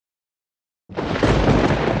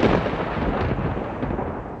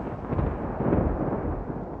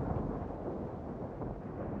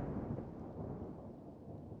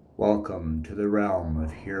Welcome to the realm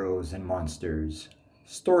of heroes and monsters.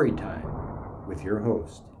 Story time with your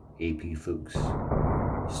host, AP Fuchs.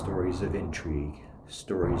 Stories of intrigue,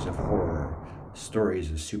 stories of horror,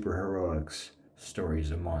 stories of superheroics,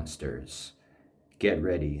 stories of monsters. Get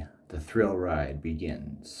ready, the thrill ride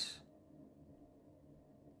begins.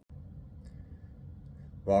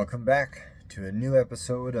 Welcome back to a new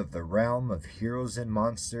episode of the realm of heroes and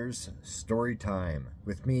monsters, Story Time,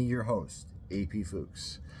 with me, your host, AP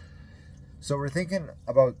Fuchs. So we're thinking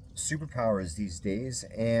about superpowers these days,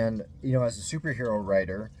 and as a superhero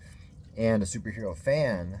writer and a superhero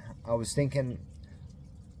fan, I was thinking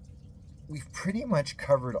we've pretty much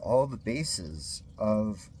covered all the bases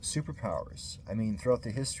of superpowers. I mean, throughout the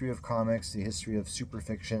history of comics, the history of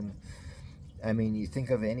superfiction, I mean, you think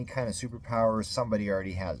of any kind of superpower, somebody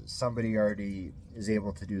already has it. Somebody already is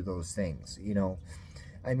able to do those things,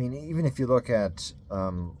 I mean, even if you look at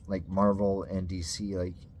like Marvel and DC,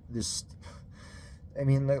 like this, I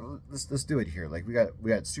mean, let's do it here. Like we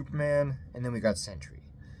got Superman, and then we got Sentry,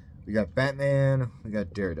 we got Batman, we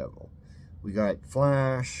got Daredevil, we got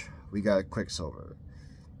Flash, we got Quicksilver,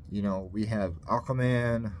 we have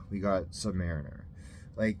Aquaman, we got Submariner.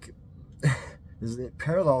 Like the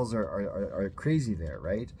parallels are crazy there,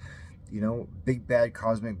 right? Big bad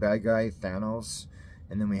cosmic bad guy Thanos,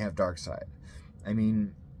 and then we have Darkseid. I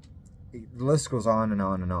mean, the list goes on and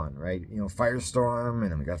on and on, right? Firestorm,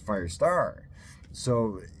 and then we got Firestar.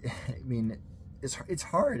 So, I mean, it's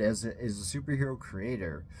hard as a superhero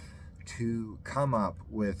creator to come up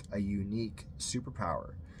with a unique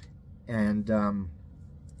superpower. And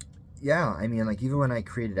yeah, I mean, like even when I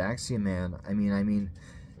created Axiom Man, I mean,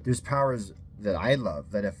 there's powers that I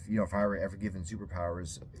love that if I were ever given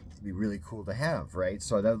superpowers, it'd be really cool to have, right?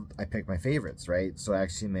 So I picked my favorites, right? So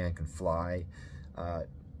Axiom Man can fly,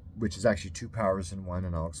 which is actually two powers in one,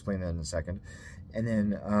 and I'll explain that in a second. And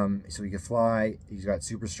then, so he can fly, he's got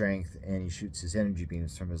super strength, and he shoots his energy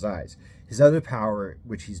beams from his eyes. His other power,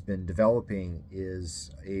 which he's been developing,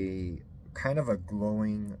 is a kind of a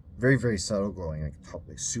glowing, very, very subtle glowing,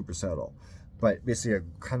 like super subtle, but basically a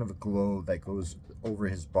kind of a glow that goes over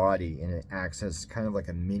his body, and it acts as kind of like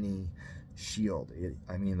a mini shield.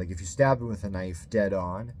 I mean, like if you stab him with a knife dead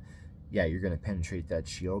on, yeah, you're going to penetrate that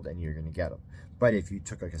shield and you're going to get him. But if you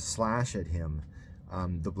took like a slash at him,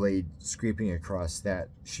 the blade scraping across that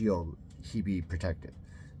shield, he'd be protected.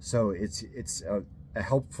 So it's a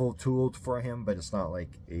helpful tool for him, but it's not like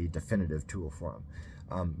a definitive tool for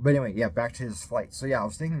him. But anyway, yeah, back to his flight. So yeah, I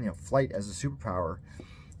was thinking, flight as a superpower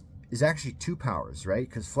is actually two powers, right?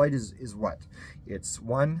 Because flight is what? It's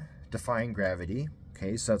one, defying gravity.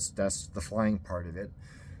 Okay, so that's the flying part of it.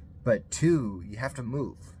 But two, you have to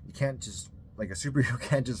move. You can't just, like a superhero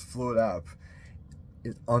can't just float up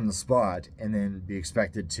on the spot and then be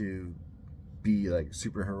expected to be like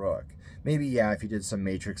super heroic. Maybe, yeah, if you did some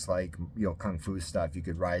Matrix like kung fu stuff, you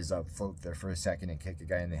could rise up, float there for a second, and kick a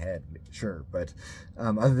guy in the head. Sure, but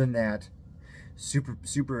other than that, super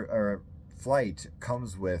flight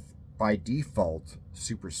comes with by default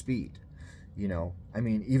super speed. I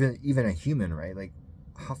mean, even a human, right? Like,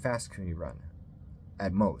 how fast can we run?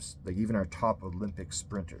 At most, like even our top Olympic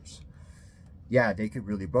sprinters, yeah, they could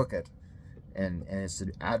really book it. And it's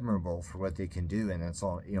admirable for what they can do, and that's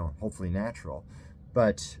all hopefully natural.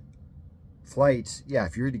 But flight, yeah,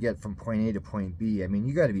 if you were to get from point A to point B, I mean,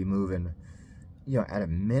 you got to be moving at a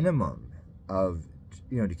minimum of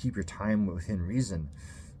to keep your time within reason,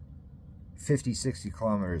 50-60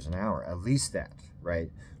 kilometers an hour, at least that,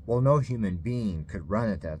 right? Well, no human being could run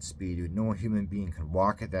at that speed. No human being could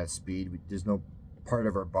walk at that speed. There's no part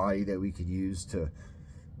of our body that we could use to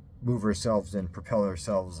move ourselves and propel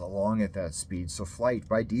ourselves along at that speed. So flight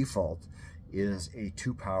by default is a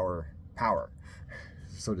power,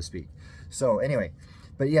 so to speak. So anyway,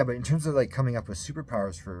 but in terms of like coming up with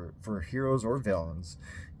superpowers for heroes or villains,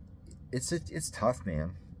 it's tough,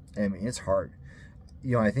 man. I mean, it's hard.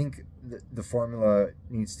 I think the formula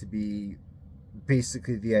needs to be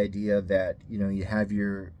basically the idea that you have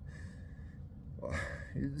your,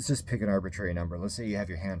 let's just pick an arbitrary number. Let's say you have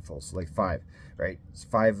your handfuls, so like 5, right? It's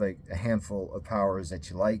 5, like a handful of powers that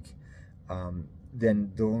you like.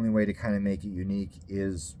 Then the only way to kind of make it unique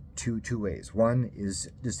is two ways. One is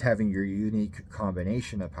just having your unique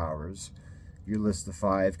combination of powers. Your list of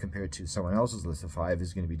 5 compared to someone else's list of 5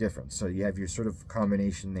 is going to be different. So you have your sort of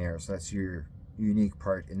combination there. So that's your unique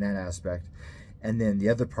part in that aspect. And then the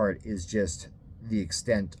other part is just the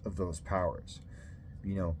extent of those powers,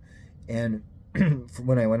 and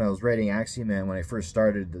when I was writing Axiom Man, when I first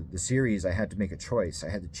started the series, I had to make a choice. I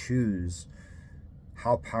had to choose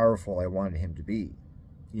how powerful I wanted him to be.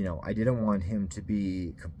 I didn't want him to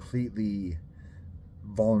be completely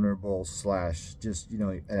vulnerable slash just,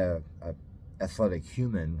 a athletic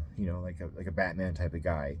human, like a Batman type of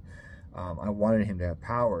guy. I wanted him to have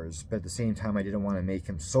powers, but at the same time, I didn't want to make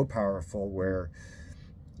him so powerful where,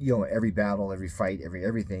 every battle, every fight,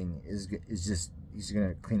 everything is just, he's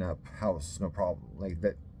gonna clean up house, no problem. Like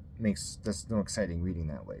that's no exciting reading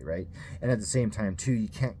that way, right? And at the same time, too, you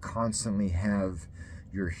can't constantly have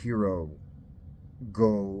your hero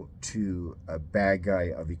go to a bad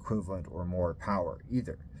guy of equivalent or more power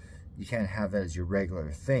either. You can't have that as your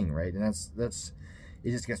regular thing, right? And that's it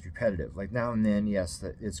just gets repetitive. Like now and then, yes,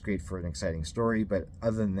 that it's great for an exciting story, but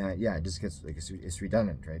other than that, yeah, it just gets like it's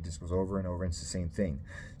redundant, right? It just goes over and over, and it's the same thing.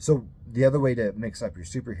 So the other way to mix up your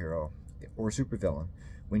superhero or supervillain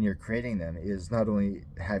when you're creating them is not only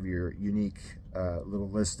have your unique little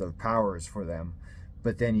list of powers for them,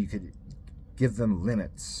 but then you could give them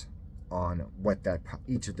limits on what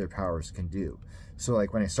each of their powers can do. So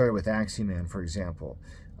like when I started with Axeman, for example,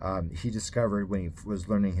 he discovered when he was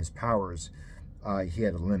learning his powers, he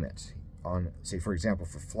had a limit on, say, for example,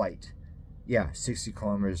 for flight. Yeah, 60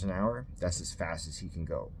 kilometers an hour, that's as fast as he can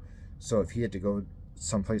go. So if he had to go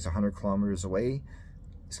someplace 100 kilometers away,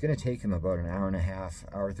 it's going to take him about an hour and a half,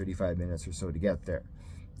 hour 35 minutes or so to get there.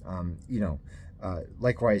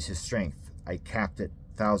 Likewise, his strength, I capped at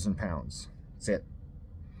 1,000 pounds. That's it.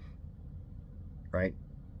 Right?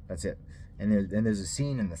 That's it. And there's a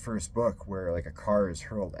scene in the first book where like a car is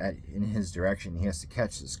hurled in his direction. He has to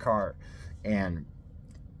catch this car, and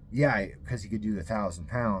yeah, because he could do 1,000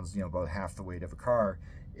 pounds, about half the weight of a car.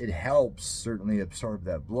 It helps certainly absorb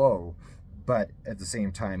that blow, but at the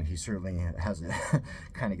same time, he certainly has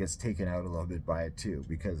kind of gets taken out a little bit by it too,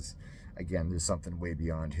 because again, there's something way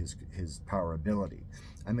beyond his power ability.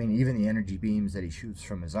 I mean, even the energy beams that he shoots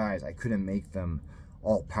from his eyes, I couldn't make them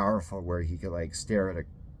all powerful where he could like stare at a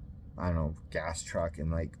gas truck and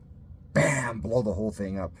like bam, blow the whole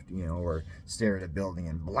thing up, or stare at a building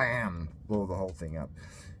and blam, blow the whole thing up.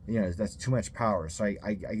 That's too much power. So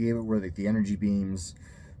I gave it where like the energy beams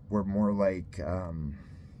were more like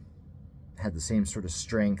had the same sort of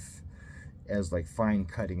strength as like fine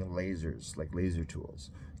cutting lasers, like laser tools,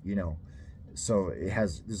 so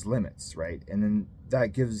there's limits, right? And then that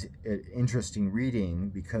gives it interesting reading,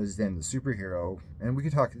 because then the superhero, and we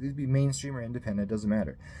could talk, it'd be mainstream or independent, doesn't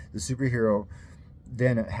matter. The superhero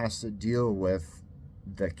then has to deal with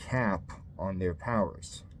the cap on their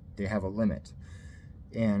powers. They have a limit.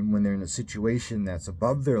 And when they're in a situation that's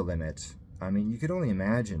above their limit, I mean, you could only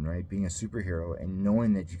imagine, right, being a superhero and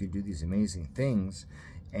knowing that you could do these amazing things,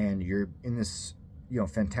 and you're in this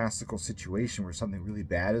fantastical situation where something really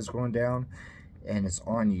bad is going down, and it's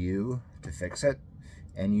on you to fix it,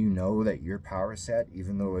 and that your power set,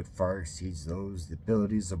 even though it far exceeds the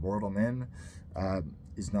abilities of mortal men,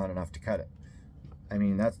 is not enough to cut it. I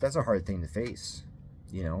mean, that's a hard thing to face.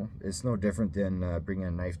 It's no different than bringing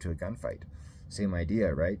a knife to a gunfight. Same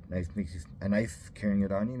idea, right? A knife carrying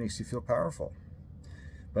it on you makes you feel powerful.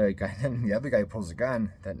 But then the other guy pulls a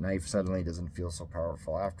gun, that knife suddenly doesn't feel so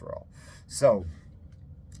powerful after all. So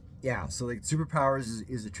yeah, so like superpowers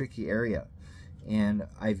is a tricky area, and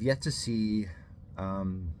I've yet to see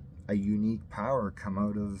a unique power come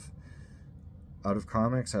out of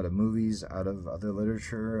comics, out of movies, out of other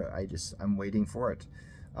literature. I'm waiting for it.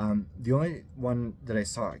 The only one that I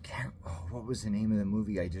saw, what was the name of the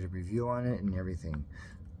movie? I did a review on it and everything,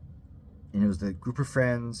 and it was the group of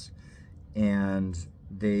friends, and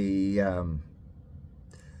they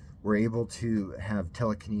were able to have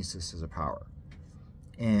telekinesis as a power.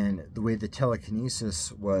 And the way the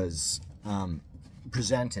telekinesis was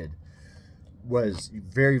presented was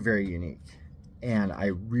very, very unique. And I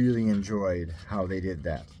really enjoyed how they did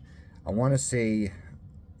that. I want to say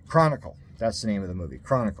Chronicle. That's the name of the movie,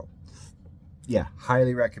 Chronicle. Yeah,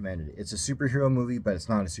 highly recommended. It's a superhero movie, but it's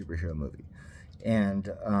not a superhero movie. And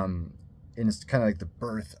it's kind of like the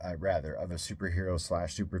birth, rather, of a superhero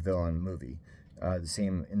slash supervillain movie. The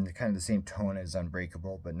same tone as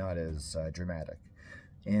Unbreakable, but not as dramatic.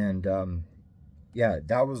 And yeah,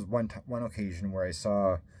 that was one occasion where I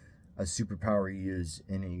saw a superpower used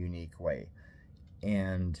in a unique way.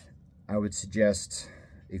 And I would suggest,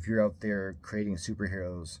 if you're out there creating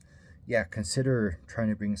superheroes, yeah, consider trying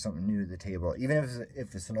to bring something new to the table. Even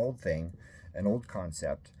if it's an old thing, an old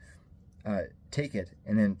concept, take it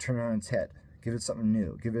and then turn it on its head. Give it something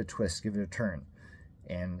new. Give it a twist. Give it a turn,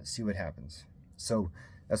 and see what happens. So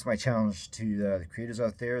that's my challenge to the creators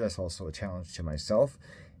out there. That's also a challenge to myself.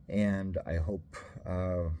 And I hope,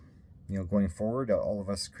 going forward, all of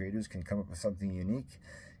us creators can come up with something unique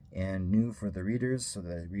and new for the readers, so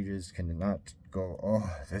that the readers can not go,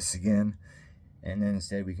 oh, this again. And then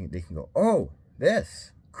instead they can go, oh,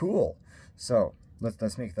 this, cool. So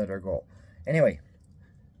Let's make that our goal. Anyway,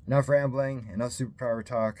 enough rambling, enough superpower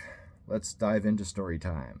talk. Let's dive into story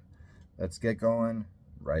time. Let's get going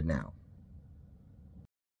right now.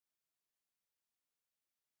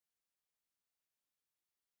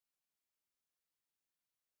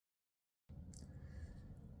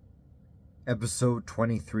 Episode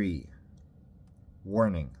 23.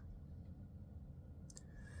 Warning.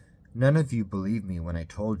 None of you believed me when I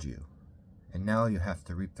told you, and now you have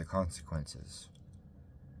to reap the consequences.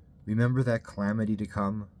 Remember that calamity to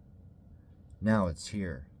come? Now it's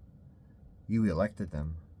here. You elected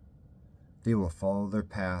them. They will follow their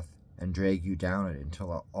path and drag you down it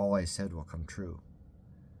until all I said will come true.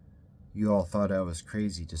 You all thought I was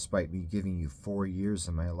crazy despite me giving you 4 years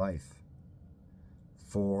of my life.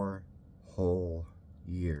 4 whole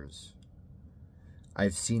years.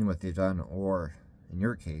 I've seen what they've done, or, in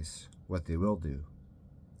your case, what they will do.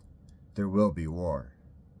 There will be war.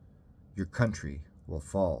 Your country will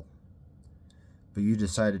fall. But you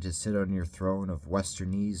decided to sit on your throne of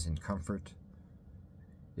westernese in comfort.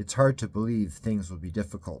 It's hard to believe things will be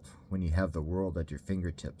difficult when you have the world at your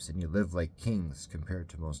fingertips and you live like kings compared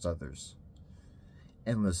to most others.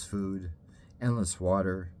 Endless food, endless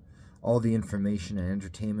water, all the information and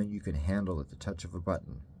entertainment you can handle at the touch of a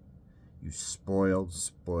button. You spoiled,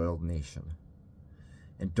 spoiled nation.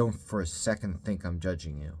 And don't for a second think I'm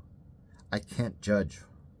judging you. I can't judge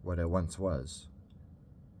what I once was.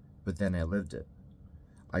 But then I lived it.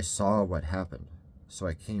 I saw what happened, so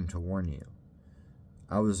I came to warn you.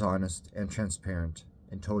 I was honest and transparent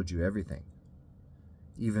and told you everything,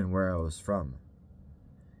 even where I was from.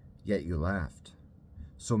 Yet you laughed.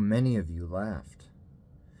 So many of you laughed.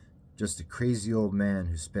 Just a crazy old man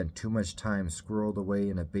who spent too much time squirreled away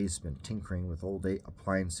in a basement tinkering with old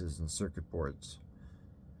appliances and circuit boards.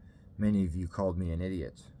 Many of you called me an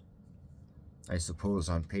idiot. I suppose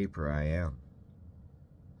on paper I am.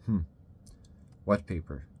 What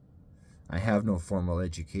paper? I have no formal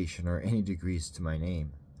education or any degrees to my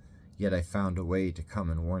name, yet I found a way to come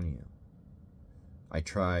and warn you. I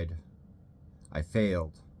tried. I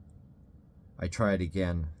failed. I tried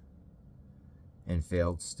again, and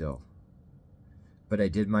failed still. But I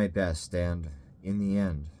did my best, and, in the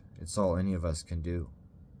end, it's all any of us can do.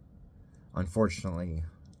 Unfortunately,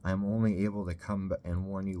 I am only able to come and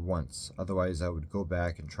warn you once, otherwise I would go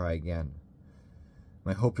back and try again.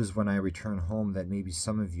 My hope is when I return home that maybe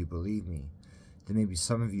some of you believe me, that maybe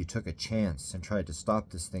some of you took a chance and tried to stop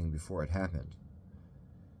this thing before it happened.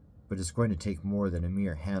 But it's going to take more than a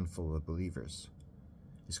mere handful of believers.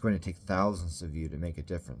 It's going to take thousands of you to make a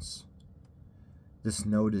difference. This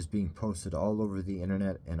note is being posted all over the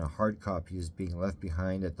internet, and a hard copy is being left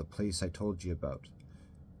behind at the place I told you about,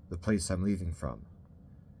 the place I'm leaving from.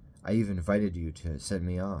 I even invited you to send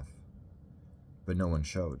me off, but no one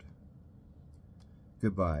showed.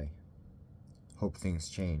 Goodbye. Hope things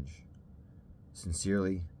change.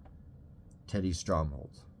 Sincerely, Teddy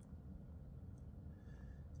Stromhold.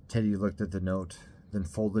 Teddy looked at the note, then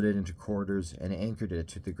folded it into quarters and anchored it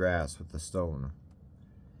to the grass with a stone.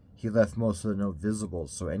 He left most of the note visible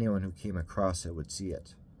so anyone who came across it would see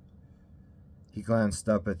it. He glanced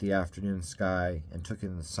up at the afternoon sky and took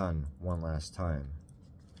in the sun one last time.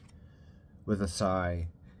 With a sigh,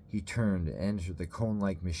 he turned and entered the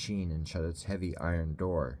cone-like machine and shut its heavy iron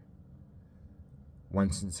door.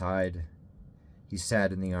 Once inside, he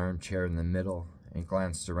sat in the armchair in the middle and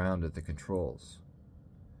glanced around at the controls.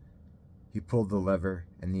 He pulled the lever,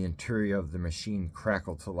 and the interior of the machine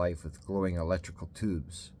crackled to life with glowing electrical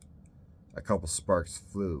tubes. A couple sparks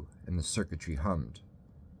flew, and the circuitry hummed.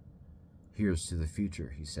 "Here's to the future,"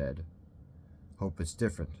 he said. "Hope it's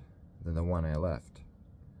different than the one I left."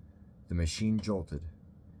 The machine jolted,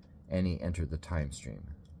 and he entered the time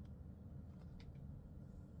stream.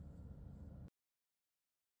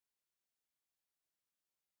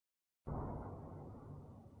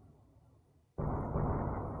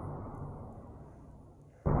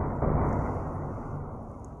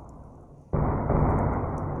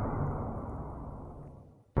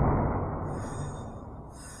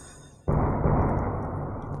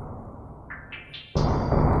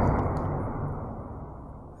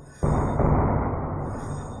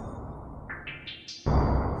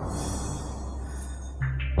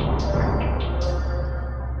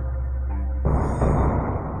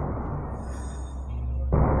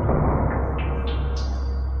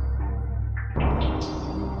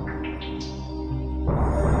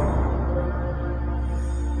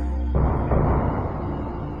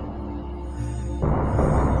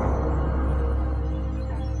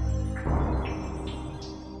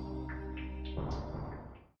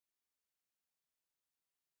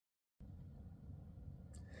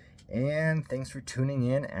 And thanks for tuning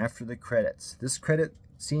in after the credits. This credit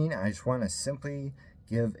scene, I just want to simply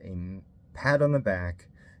give a pat on the back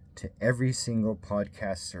to every single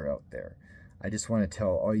podcaster out there. I just want to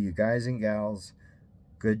tell all you guys and gals,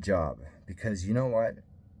 good job. Because you know what?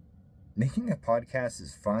 Making a podcast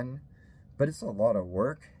is fun, but it's a lot of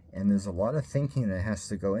work, and there's a lot of thinking that has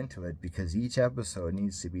to go into it because each episode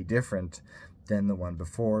needs to be different than the one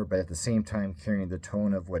before, but at the same time carrying the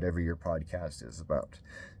tone of whatever your podcast is about.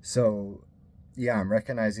 So, yeah, I'm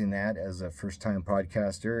recognizing that as a first-time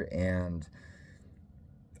podcaster, and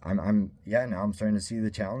now I'm starting to see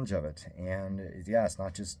the challenge of it. And yeah, it's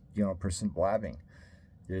not just, a person blabbing.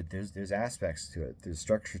 There's aspects to it. There's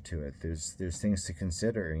structure to it. There's things to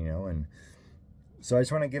consider, and so I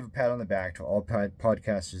just want to give a pat on the back to all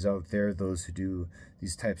podcasters out there, those who do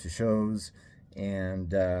these types of shows,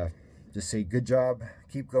 and just say good job,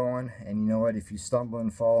 keep going. And you know what? If you stumble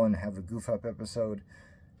and fall and have a goof up episode,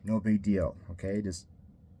 no big deal. Okay, just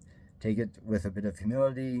take it with a bit of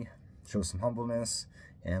humility, show some humbleness,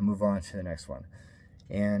 and move on to the next one.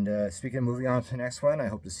 And speaking of moving on to the next one, I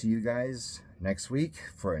hope to see you guys next week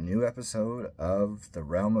for a new episode of The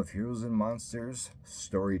Realm of Heroes and Monsters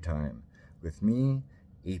Story Time with me,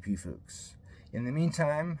 AP Fuchs. In the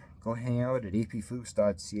meantime, go hang out at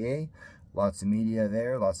apfuchs.ca. Lots of media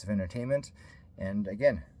there, lots of entertainment. And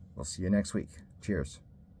again, we'll see you next week. Cheers.